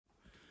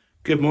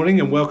Good morning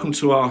and welcome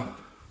to our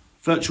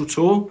virtual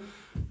tour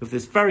of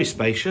this very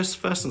spacious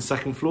first and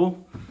second floor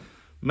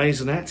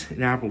maisonette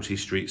in Admiralty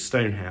Street,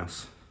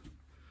 Stonehouse.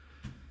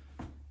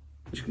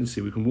 As you can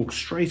see, we can walk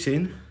straight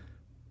in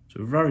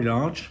to a very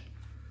large,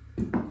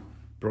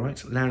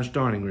 bright lounge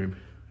dining room.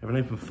 We have an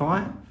open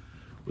fire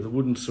with a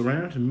wooden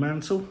surround and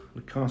mantel,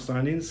 and a cast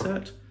iron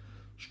insert,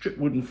 stripped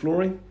wooden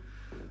flooring,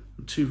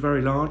 and two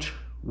very large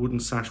wooden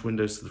sash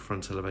windows to the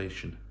front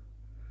elevation.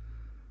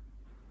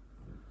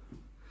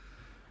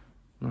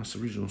 Nice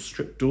original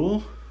strip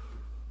door.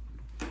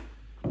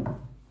 Then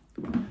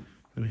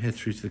we head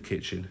through to the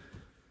kitchen.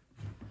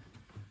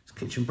 It's a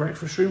kitchen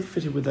breakfast room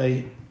fitted with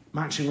a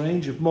matching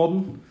range of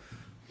modern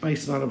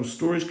base and high-level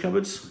storage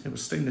cupboards. We have a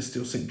stainless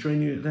steel sink drain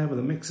unit there with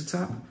a mixer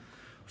tap.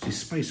 Obviously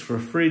space for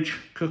a fridge,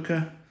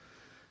 cooker,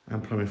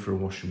 and plumbing for a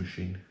washing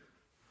machine.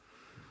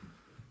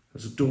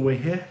 There's a doorway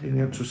here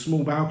leading up to a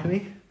small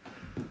balcony.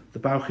 The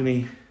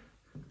balcony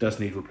does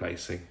need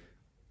replacing.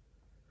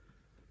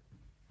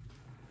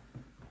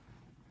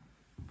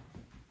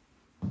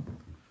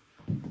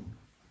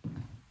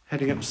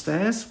 Heading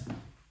upstairs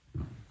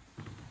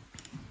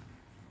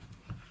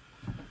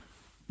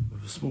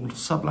with a small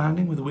sub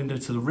landing with a window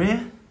to the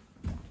rear,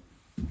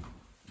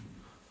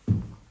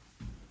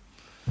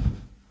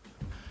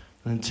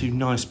 and two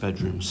nice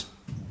bedrooms.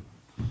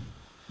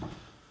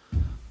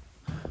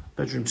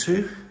 Bedroom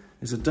 2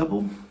 is a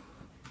double,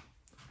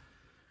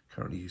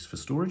 currently used for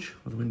storage,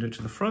 with a window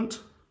to the front.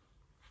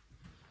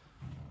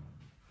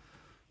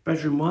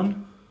 Bedroom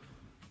 1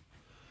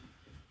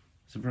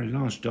 it's a very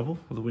large double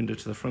with a window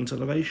to the front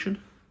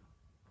elevation.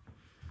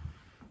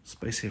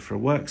 Space here for a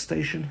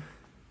workstation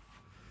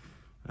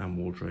and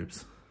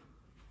wardrobes.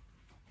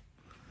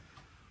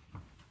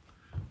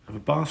 Have a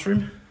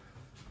bathroom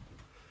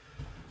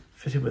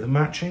fitted with a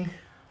matching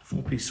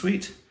 4-piece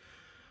suite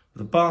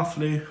with a bath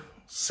loo,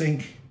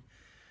 sink,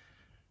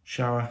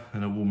 shower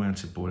and a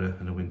wall-mounted boiler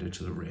and a window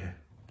to the rear.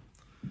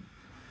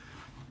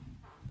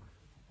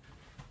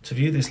 To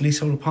view this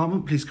leasehold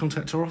apartment, please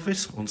contact our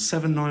office on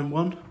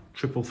 791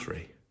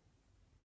 333.